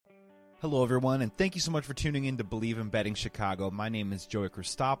Hello, everyone, and thank you so much for tuning in to Believe in Betting Chicago. My name is Joey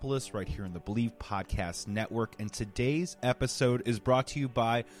Christopoulos, right here in the Believe Podcast Network, and today's episode is brought to you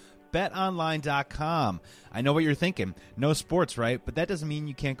by BetOnline.com. I know what you're thinking. No sports, right? But that doesn't mean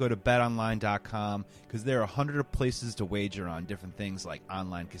you can't go to BetOnline.com because there are 100 of places to wager on different things like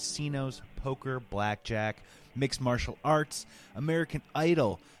online casinos, poker, blackjack, mixed martial arts, American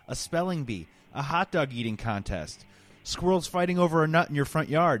Idol, a spelling bee, a hot dog eating contest, squirrels fighting over a nut in your front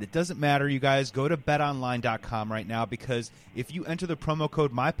yard. It doesn't matter, you guys. Go to betonline.com right now because if you enter the promo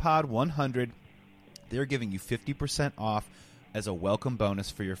code MyPod100, they're giving you 50% off as a welcome bonus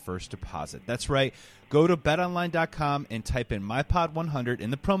for your first deposit. That's right. Go to betonline.com and type in MyPod100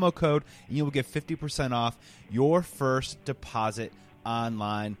 in the promo code, and you will get 50% off your first deposit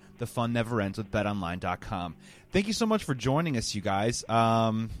online. The fun never ends with betonline.com. Thank you so much for joining us, you guys.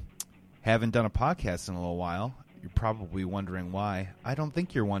 Haven't done a podcast in a little while. You're probably wondering why. I don't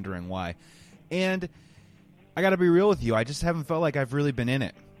think you're wondering why. And I got to be real with you. I just haven't felt like I've really been in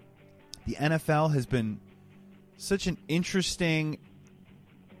it. The NFL has been such an interesting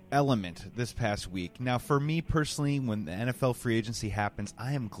element this past week. Now, for me personally, when the NFL free agency happens,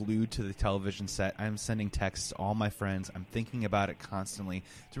 I am glued to the television set. I am sending texts to all my friends. I'm thinking about it constantly.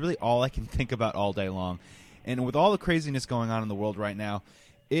 It's really all I can think about all day long. And with all the craziness going on in the world right now,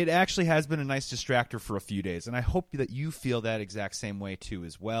 it actually has been a nice distractor for a few days, and I hope that you feel that exact same way too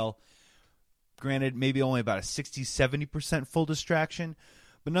as well. Granted, maybe only about a 60-70% full distraction,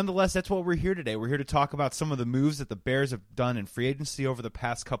 but nonetheless, that's what we're here today. We're here to talk about some of the moves that the Bears have done in free agency over the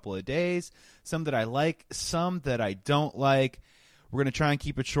past couple of days, some that I like, some that I don't like. We're going to try and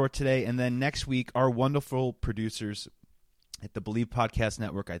keep it short today, and then next week, our wonderful producers at the Believe Podcast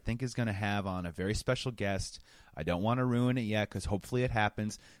Network, I think, is going to have on a very special guest. I don't want to ruin it yet because hopefully it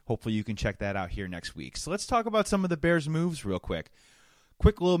happens. Hopefully you can check that out here next week. So let's talk about some of the Bears' moves real quick.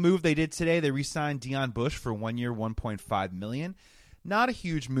 Quick little move they did today. They re-signed Deon Bush for 1 year, $1.5 million. Not a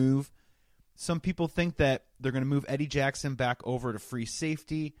huge move. Some people think that they're going to move Eddie Jackson back over to free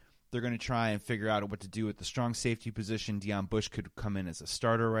safety. They're going to try and figure out what to do with the strong safety position. Deon Bush could come in as a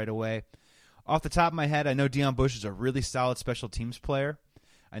starter right away. Off the top of my head, I know Deon Bush is a really solid special teams player.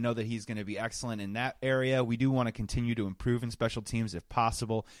 I know that he's going to be excellent in that area. We do want to continue to improve in special teams if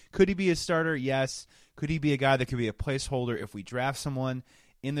possible. Could he be a starter? Yes. Could he be a guy that could be a placeholder if we draft someone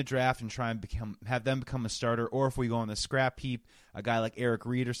in the draft and try and have them become a starter? Or if we go on the scrap heap, a guy like Eric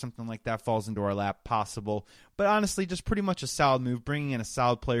Reed or something like that falls into our lap, possible. But honestly, just pretty much a solid move, bringing in a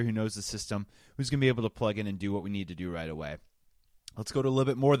solid player who knows the system, who's going to be able to plug in and do what we need to do right away. Let's go to a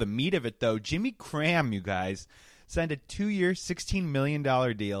little bit more of the meat of it, though. Jimmy Graham, you guys, signed a 2-year, $16 million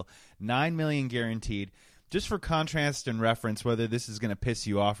deal, $9 million guaranteed. Just for contrast and reference, whether this is going to piss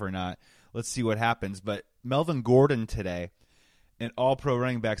you off or not, let's see what happens. But Melvin Gordon today, an all-pro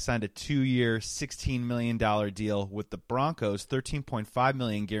running back, signed a 2-year, $16 million deal with the Broncos, $13.5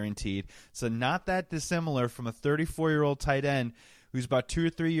 million guaranteed. So not that dissimilar from a 34-year-old tight end who's about 2 or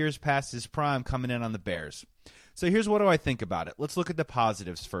 3 years past his prime coming in on the Bears. So here's what do I think about it. Let's look at the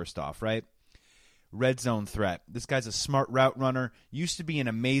positives first off, right? Red zone threat. This guy's a smart route runner, used to be an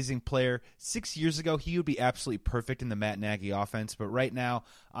amazing player. 6 years ago, he would be absolutely perfect in the Matt Nagy offense. But right now,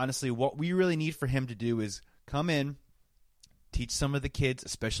 honestly, what we really need for him to do is come in, teach some of the kids,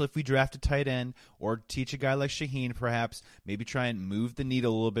 especially if we draft a tight end, or teach a guy like Shaheen perhaps, maybe try and move the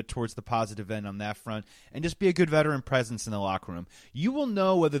needle a little bit towards the positive end on that front, and just be a good veteran presence in the locker room. You will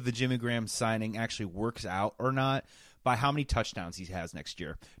know whether the Jimmy Graham signing actually works out or not by how many touchdowns he has next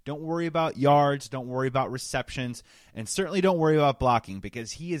year. Don't worry about yards, don't worry about receptions, and certainly don't worry about blocking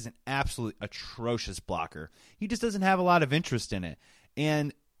because he is an absolute atrocious blocker. He just doesn't have a lot of interest in it.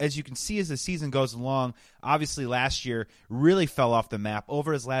 And as you can see as the season goes along, obviously last year really fell off the map.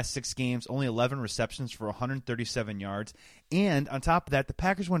 Over his last 6 games, only 11 receptions for 137 yards. And on top of that, the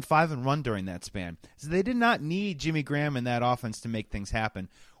Packers went 5-1 during that span. So they did not need Jimmy Graham in that offense to make things happen.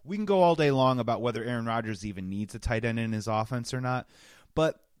 We can go all day long about whether Aaron Rodgers even needs a tight end in his offense or not.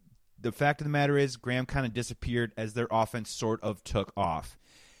 But the fact of the matter is Graham kind of disappeared as their offense sort of took off.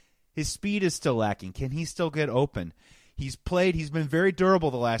 His speed is still lacking. Can he still get open? He's been very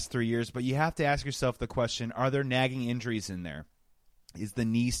durable the last 3 years, but you have to ask yourself the question, are there nagging injuries in there? Is the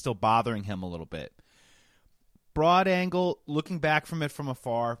knee still bothering him a little bit? Broad angle, looking back from it from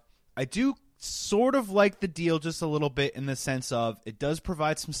afar, I do sort of like the deal just a little bit in the sense of it does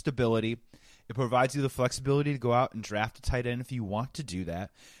provide some stability. It provides you the flexibility to go out and draft a tight end if you want to do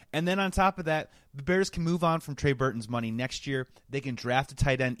that. And then on top of that, the Bears can move on from Trey Burton's money next year. They can draft a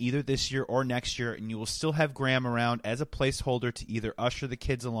tight end either this year or next year, and you will still have Graham around as a placeholder to either usher the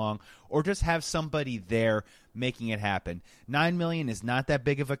kids along or just have somebody there making it happen. $9 million is not that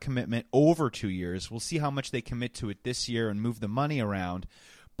big of a commitment over 2 years. We'll see how much they commit to it this year and move the money around.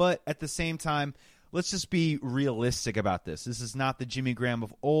 But at the same time, let's just be realistic about this. This is not the Jimmy Graham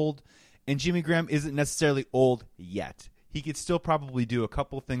of old, and Jimmy Graham isn't necessarily old yet. He could still probably do a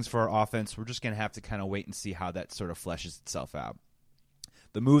couple of things for our offense. We're just going to have to kind of wait and see how that sort of fleshes itself out.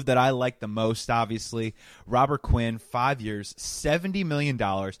 The move that I like the most, obviously, Robert Quinn, 5 years, $70 million,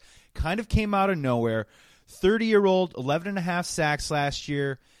 kind of came out of nowhere. 30-year-old, 11.5 sacks last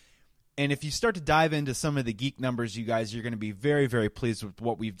year. And if you start to dive into some of the geek numbers, you guys, you're going to be very, very pleased with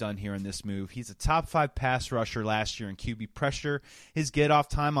what we've done here in this move. He's a top 5 pass rusher last year in QB pressure. His get-off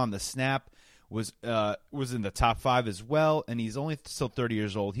time on the snap was in the top 5 as well, and he's only still 30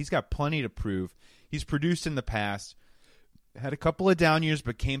 years old. He's got plenty to prove. He's produced in the past, had a couple of down years,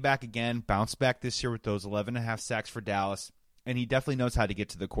 but came back again, bounced back this year with those 11.5 sacks for Dallas, and he definitely knows how to get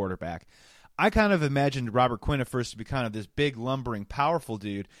to the quarterback. I kind of imagined Robert Quinn at first to be kind of this big, lumbering, powerful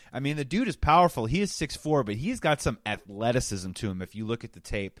dude. I mean, the dude is powerful. He is 6'4", but he's got some athleticism to him if you look at the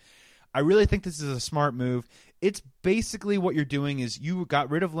tape. I really think this is a smart move. It's basically what you're doing is you got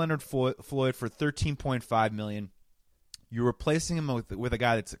rid of Leonard Floyd for $13.5 million. You're replacing him with a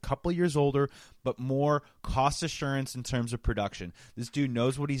guy that's a couple years older, but more cost assurance in terms of production. This dude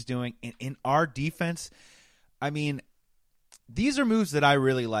knows what he's doing. And in our defense, I mean, these are moves that I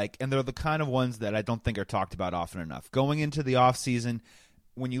really like, and they're the kind of ones that I don't think are talked about often enough. Going into the offseason,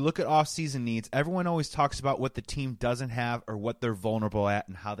 when you look at off-season needs, everyone always talks about what the team doesn't have or what they're vulnerable at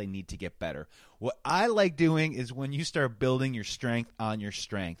and how they need to get better. What I like doing is when you start building your strength on your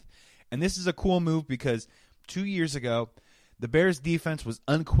strength. And this is a cool move because 2 years ago, the Bears' defense was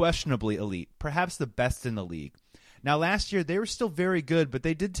unquestionably elite, perhaps the best in the league. Now, last year, they were still very good, but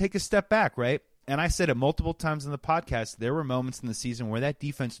they did take a step back, right? And I said it multiple times in the podcast, there were moments in the season where that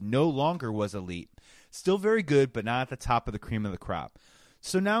defense no longer was elite. Still very good, but not at the top of the cream of the crop.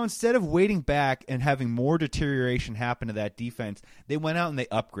 So now instead of waiting back and having more deterioration happen to that defense, they went out and they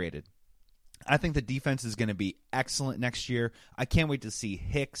upgraded. I think the defense is going to be excellent next year. I can't wait to see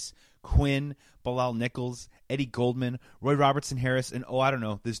Hicks, Quinn, Bilal Nichols, Eddie Goldman, Roy Robertson-Harris, and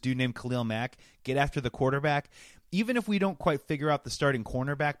this dude named Khalil Mack get after the quarterback. Even if we don't quite figure out the starting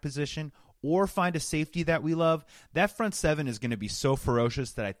cornerback position or find a safety that we love, that front seven is going to be so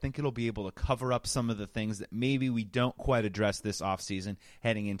ferocious that I think it'll be able to cover up some of the things that maybe we don't quite address this offseason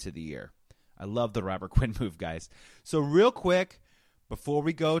heading into the year. I love the Robert Quinn move, guys. So real quick, before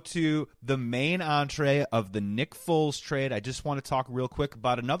we go to the main entree of the Nick Foles trade, I just want to talk real quick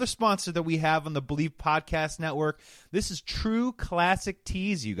about another sponsor that we have on the Believe Podcast Network. This is True Classic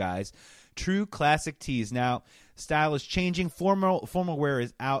Tees, you guys. True Classic Tees. Now, style is changing. Formal wear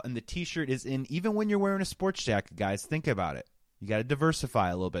is out, and the T-shirt is in. Even when you're wearing a sports jacket, guys, think about it. You got to diversify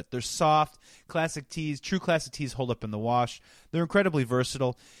a little bit. They're soft, classic tees. True classic tees hold up in the wash. They're incredibly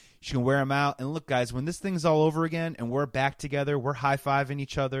versatile. You can wear them out. And look, guys, when this thing's all over again and we're back together, we're high-fiving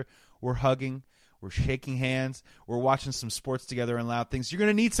each other, we're hugging, we're shaking hands, we're watching some sports together and loud things, you're going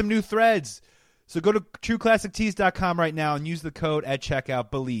to need some new threads. So go to trueclassictees.com right now and use the code at checkout,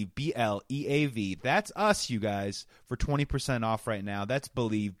 BELIEVE, B-L-E-A-V. That's us, you guys, for 20% off right now. That's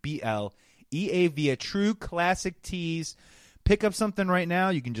BELIEVE, B-L-E-A-V at True Classic Tees. Pick up something right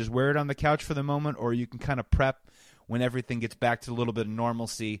now. You can just wear it on the couch for the moment, or you can kind of prep when everything gets back to a little bit of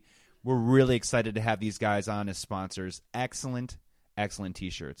normalcy. We're really excited to have these guys on as sponsors. Excellent, excellent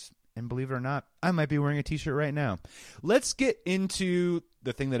T-shirts. And believe it or not, I might be wearing a T-shirt right now. Let's get into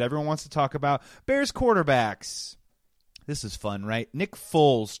the thing that everyone wants to talk about, Bears quarterbacks. This is fun, right? Nick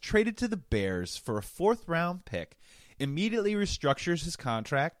Foles traded to the Bears for a 4th-round pick, immediately restructures his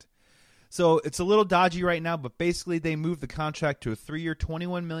contract. So it's a little dodgy right now, but basically they moved the contract to a 3-year,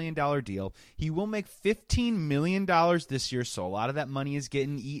 $21 million deal. He will make $15 million this year, so a lot of that money is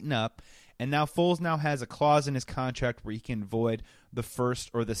getting eaten up. And now Foles now has a clause in his contract where he can void the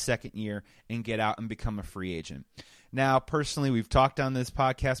first or the second year and get out and become a free agent. Now, personally, we've talked on this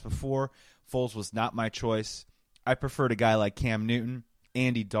podcast before. Foles was not my choice. I preferred a guy like Cam Newton,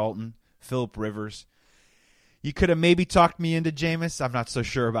 Andy Dalton, Phillip Rivers. You could have maybe talked me into Jameis. I'm not so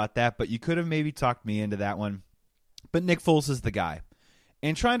sure about that, but you could have maybe talked me into that one. But Nick Foles is the guy.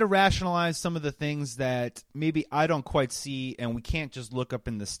 And trying to rationalize some of the things that maybe I don't quite see, and we can't just look up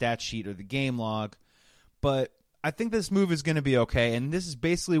in the stat sheet or the game log, but I think this move is going to be okay. And this is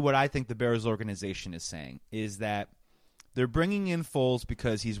basically what I think the Bears organization is saying, is that They're bringing in Foles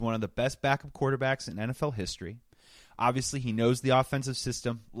because he's one of the best backup quarterbacks in NFL history. Obviously, he knows the offensive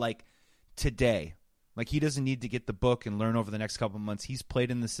system like today. Like, he doesn't need to get the book and learn over the next couple of months. He's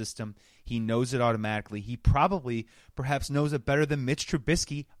played in the system. He knows it automatically. He probably, perhaps, knows it better than Mitch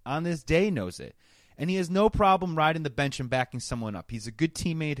Trubisky on this day knows it. And he has no problem riding the bench and backing someone up. He's a good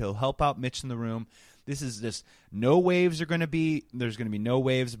teammate. He'll help out Mitch in the room. This is just no waves are going to be. There's going to be no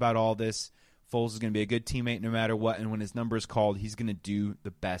waves about all this. Foles is going to be a good teammate no matter what. And when his number is called, he's going to do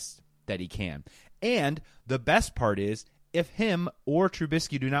the best that he can. And the best part is, if him or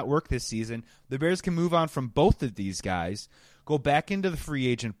Trubisky do not work this season, the Bears can move on from both of these guys, go back into the free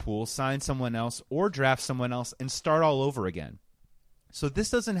agent pool, sign someone else, or draft someone else, and start all over again. So this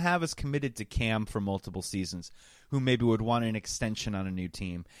doesn't have us committed to Cam for multiple seasons, who maybe would want an extension on a new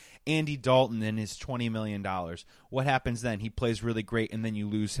team. Andy Dalton and his $20 million. What happens then? He plays really great, and then you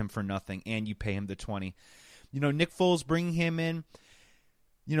lose him for nothing, and you pay him the $20. Nick Foles, bringing him in,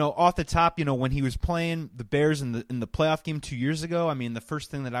 off the top, when he was playing the Bears in the playoff game 2 years ago, I mean, the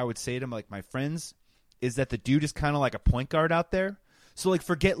first thing that I would say to him, like my friends, is that the dude is kind of like a point guard out there. So, like,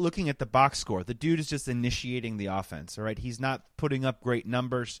 forget looking at the box score. The dude is just initiating the offense, all right? He's not putting up great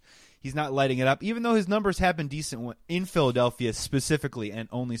numbers. He's not lighting it up, even though his numbers have been decent in Philadelphia specifically and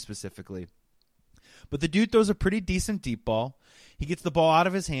only specifically. But the dude throws a pretty decent deep ball. He gets the ball out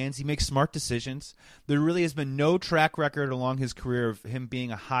of his hands. He makes smart decisions. There really has been no track record along his career of him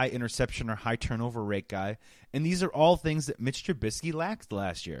being a high interception or high turnover rate guy. And these are all things that Mitch Trubisky lacked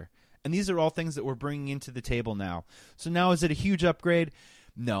last year. And these are all things that we're bringing into the table now. So now, is it a huge upgrade?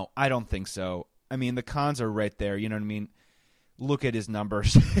 No, I don't think so. I mean, the cons are right there. You know what I mean? Look at his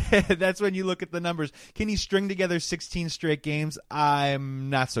numbers. That's when you look at the numbers. Can he string together 16 straight games?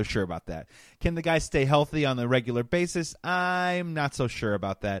 I'm not so sure about that. Can the guy stay healthy on a regular basis? I'm not so sure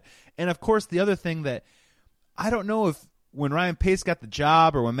about that. And, of course, the other thing that I don't know if when Ryan Pace got the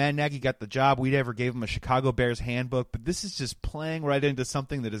job or when Matt Nagy got the job, we'd ever gave him a Chicago Bears handbook, but this is just playing right into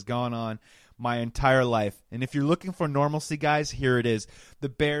something that has gone on my entire life. And if you're looking for normalcy, guys, here it is. The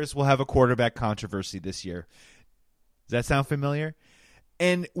Bears will have a quarterback controversy this year. Does that sound familiar?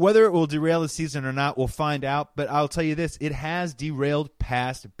 And whether it will derail the season or not, we'll find out. But I'll tell you this, it has derailed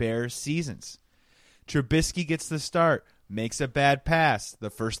past Bears seasons. Trubisky gets the start, makes a bad pass. The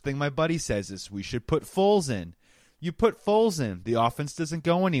first thing my buddy says is, we should put Foles in. You put Foles in, the offense doesn't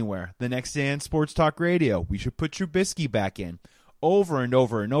go anywhere. The next day on Sports Talk Radio, we should put Trubisky back in. Over and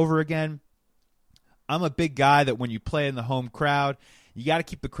over and over again. I'm a big guy that when you play in the home crowd, you got to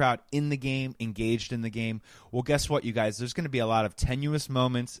keep the crowd in the game, engaged in the game. Well, guess what, you guys? There's going to be a lot of tenuous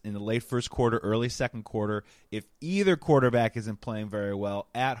moments in the late first quarter, early second quarter. If either quarterback isn't playing very well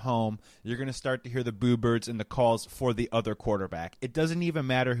at home, you're going to start to hear the boo birds and the calls for the other quarterback. It doesn't even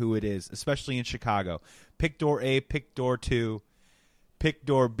matter who it is, especially in Chicago. Pick door A, pick door 2, pick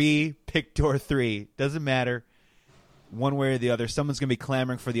door B, pick door 3. Doesn't matter. One way or the other, someone's going to be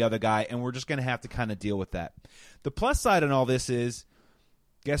clamoring for the other guy, and we're just going to have to kind of deal with that. The plus side in all this is,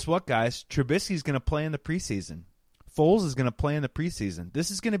 guess what, guys? Trubisky's going to play in the preseason. Foles is going to play in the preseason. This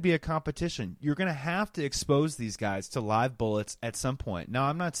is going to be a competition. You're going to have to expose these guys to live bullets at some point. Now,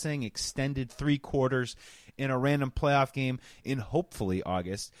 I'm not saying extended 3 quarters in a random playoff game in hopefully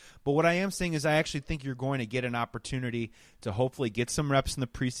August. But what I am saying is I actually think you're going to get an opportunity to hopefully get some reps in the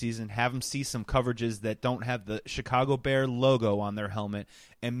preseason, have them see some coverages that don't have the Chicago Bear logo on their helmet,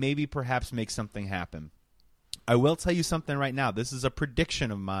 and maybe perhaps make something happen. I will tell you something right now. This is a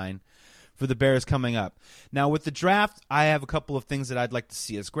prediction of mine for the Bears coming up. Now, with the draft, I have a couple of things that I'd like to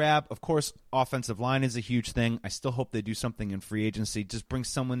see us grab. Of course, offensive line is a huge thing. I still hope they do something in free agency. Just bring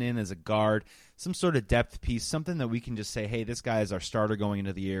someone in as a guard, some sort of depth piece, something that we can just say, hey, this guy is our starter going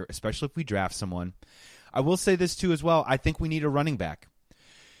into the year, especially if we draft someone. I will say this, too, as well. I think we need a running back.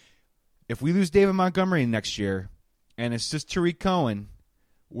 If we lose David Montgomery next year, and it's just Tariq Cohen,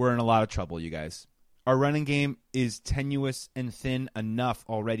 we're in a lot of trouble, you guys. Our running game is tenuous and thin enough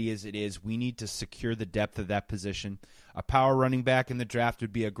already as it is. We need to secure the depth of that position. A power running back in the draft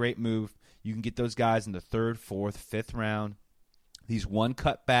would be a great move. You can get those guys in the 3rd, 4th, 5th round. These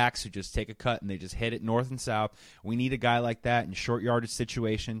one-cut backs who just take a cut and they just hit it north and south. We need a guy like that in short yardage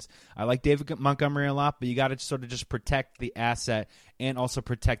situations. I like David Montgomery a lot, but you got to sort of just protect the asset and also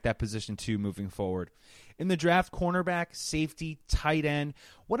protect that position too moving forward. In the draft, cornerback, safety, tight end.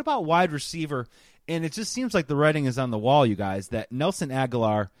 What about wide receiver? And it just seems like the writing is on the wall, you guys, that Nelson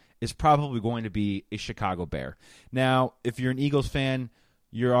Agholor is probably going to be a Chicago Bear. Now, if you're an Eagles fan,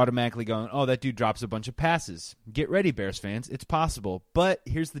 you're automatically going, oh, that dude drops a bunch of passes. Get ready, Bears fans. It's possible. But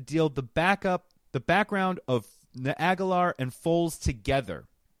here's the deal. The background of the Agholor and Foles together,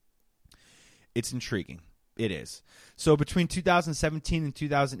 it's intriguing. It is. So between 2017 and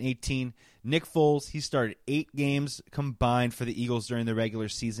 2018, Nick Foles, he started 8 games combined for the Eagles during the regular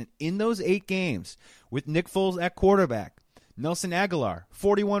season. In those 8 games, with Nick Foles at quarterback, Nelson Aguilar,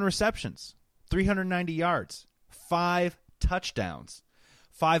 41 receptions, 390 yards, 5 touchdowns.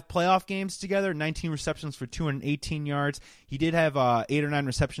 5 playoff games together, 19 receptions for 218 yards. He did have 8 or 9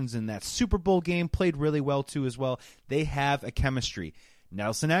 receptions in that Super Bowl game, played really well too as well. They have a chemistry.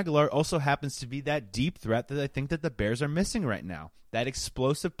 Nelson Aguilar also happens to be that deep threat that I think that the Bears are missing right now. That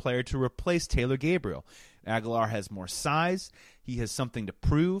explosive player to replace Taylor Gabriel. Aguilar has more size. He has something to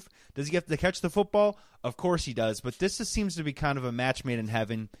prove. Does he have to catch the football? Of course he does, but this just seems to be kind of a match made in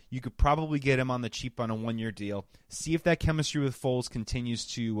heaven. You could probably get him on the cheap on a 1-year deal. See if that chemistry with Foles continues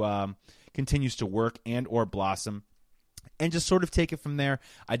to work and or blossom. And just sort of take it from there.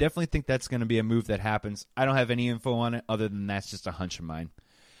 I definitely think that's going to be a move that happens. I don't have any info on it other than that's just a hunch of mine.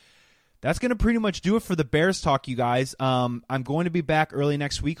 That's going to pretty much do it for the Bears talk, you guys. I'm going to be back early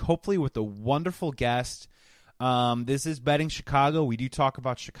next week, hopefully with a wonderful guest. This is Betting Chicago. We do talk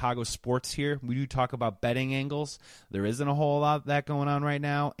about Chicago sports here. We do talk about betting angles. There isn't a whole lot of that going on right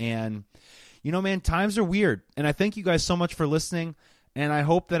now. And, you know, man, times are weird. And I thank you guys so much for listening. And I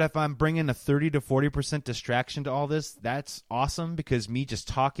hope that if I'm bringing a 30 to 40% distraction to all this, that's awesome, because me just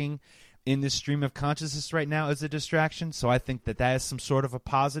talking in this stream of consciousness right now is a distraction. So I think that that is some sort of a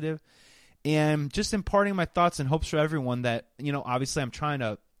positive. And just imparting my thoughts and hopes for everyone that, you know, obviously I'm trying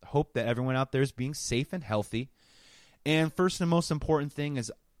to hope that everyone out there is being safe and healthy. And first and most important thing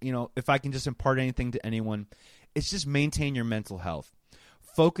is, you know, if I can just impart anything to anyone, it's just maintain your mental health.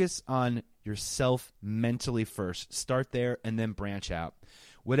 Focus on yourself mentally first. Start there and then branch out.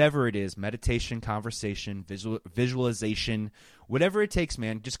 Whatever it is, meditation, conversation, visualization, whatever it takes,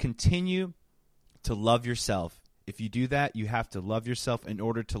 man, just continue to love yourself. If you do that, you have to love yourself in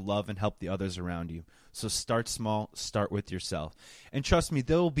order to love and help the others around you. So start small, start with yourself. And trust me,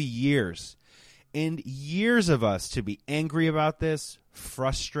 there will be years and years of us to be angry about this,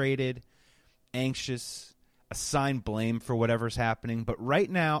 frustrated, anxious, assign blame for whatever's happening. But right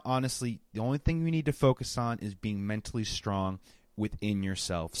now, honestly, the only thing you need to focus on is being mentally strong within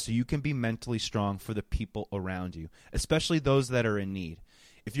yourself, so you can be mentally strong for the people around you, especially those that are in need.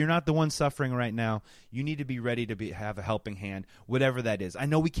 If you're not the one suffering right now, you need to be ready to have a helping hand, whatever that is. I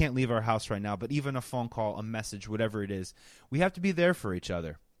know we can't leave our house right now, but even a phone call, a message, whatever it is, we have to be there for each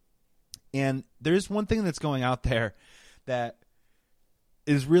other. And there's one thing that's going out there that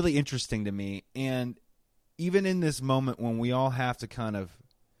is really interesting to me. And even in this moment when we all have to kind of,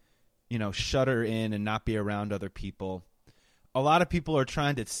 you know, shudder in and not be around other people, a lot of people are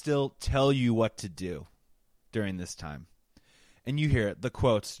trying to still tell you what to do during this time. And you hear it, the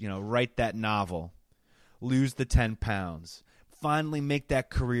quotes, you know, write that novel, lose the 10 pounds, finally make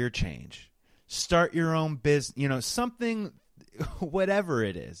that career change, start your own business, you know, something, whatever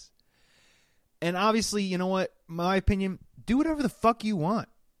it is. And obviously, you know what, my opinion, do whatever the fuck you want.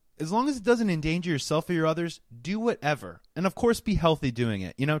 As long as it doesn't endanger yourself or your others, do whatever. And of course, be healthy doing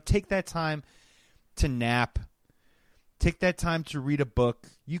it. You know, take that time to nap. Take that time to read a book.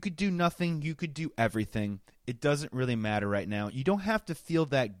 You could do nothing. You could do everything. It doesn't really matter right now. You don't have to feel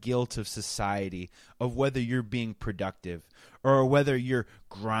that guilt of society of whether you're being productive or whether you're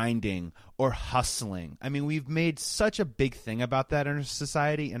grinding or hustling. I mean, we've made such a big thing about that in our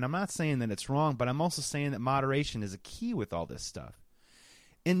society, and I'm not saying that it's wrong, but I'm also saying that moderation is a key with all this stuff.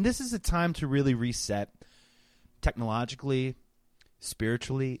 And this is a time to really reset technologically,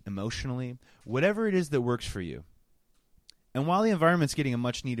 spiritually, emotionally, whatever it is that works for you. And while the environment's getting a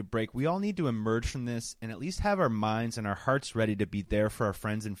much-needed break, we all need to emerge from this and at least have our minds and our hearts ready to be there for our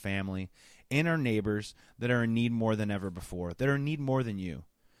friends and family and our neighbors that are in need more than ever before, that are in need more than you,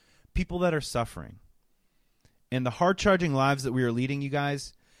 people that are suffering. And the hard-charging lives that we are leading, you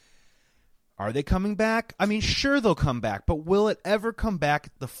guys, are they coming back? I mean, sure they'll come back, but will it ever come back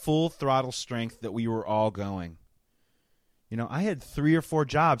at the full throttle strength that we were all going? You know, I had 3 or 4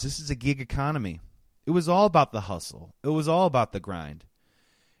 jobs. This is a gig economy. It was all about the hustle. It was all about the grind.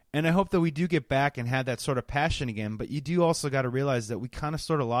 And I hope that we do get back and have that sort of passion again, but you do also got to realize that we kind of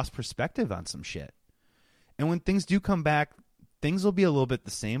sort of lost perspective on some shit. And when things do come back, things will be a little bit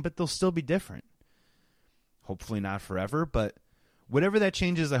the same, but they'll still be different. Hopefully not forever, but whatever that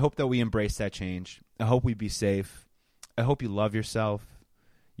change is, I hope that we embrace that change. I hope we be safe. I hope you love yourself.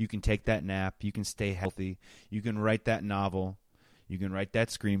 You can take that nap. You can stay healthy. You can write that novel. You can write that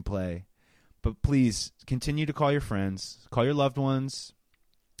screenplay. But please continue to call your friends, call your loved ones,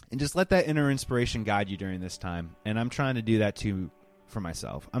 and just let that inner inspiration guide you during this time. And I'm trying to do that too for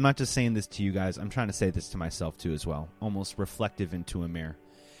myself. I'm not just saying this to you guys. I'm trying to say this to myself too as well, almost reflective into a mirror.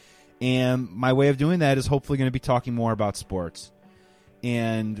 And my way of doing that is hopefully going to be talking more about sports.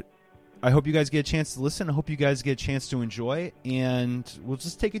 And I hope you guys get a chance to listen. I hope you guys get a chance to enjoy. And we'll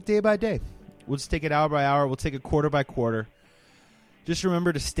just take it day by day. We'll just take it hour by hour. We'll take it quarter by quarter. Just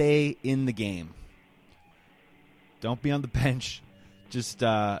remember to stay in the game. Don't be on the bench. Just,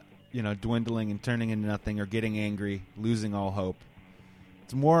 dwindling and turning into nothing or getting angry, losing all hope.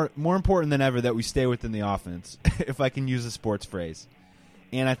 It's more important than ever that we stay within the offense, if I can use a sports phrase.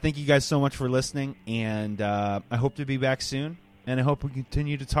 And I thank you guys so much for listening, and I hope to be back soon, and I hope we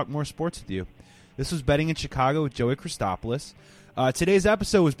continue to talk more sports with you. This was Betting in Chicago with Joey Christopoulos. Today's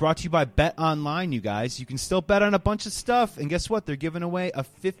episode was brought to you by Bet Online, you guys. You can still bet on a bunch of stuff, and guess what? They're giving away a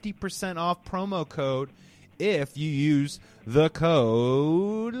 50% off promo code if you use the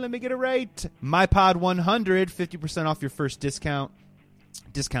code, let me get it right, MyPod100, 50% off your first discount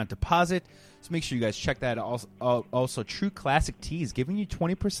deposit. So make sure you guys check that out. Also, True Classic Tees giving you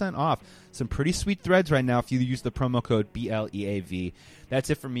 20% off. Some pretty sweet threads right now if you use the promo code BLEAV.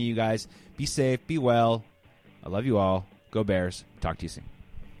 That's it for me, you guys. Be safe. Be well. I love you all. Go Bears. Talk to you soon.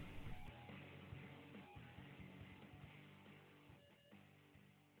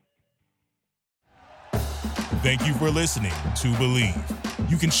 Thank you for listening to Believe.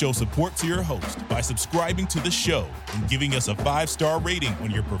 You can show support to your host by subscribing to the show and giving us a 5-star rating on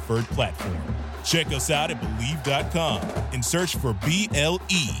your preferred platform. Check us out at Believe.com and search for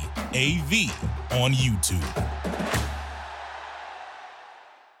BLEAV on YouTube.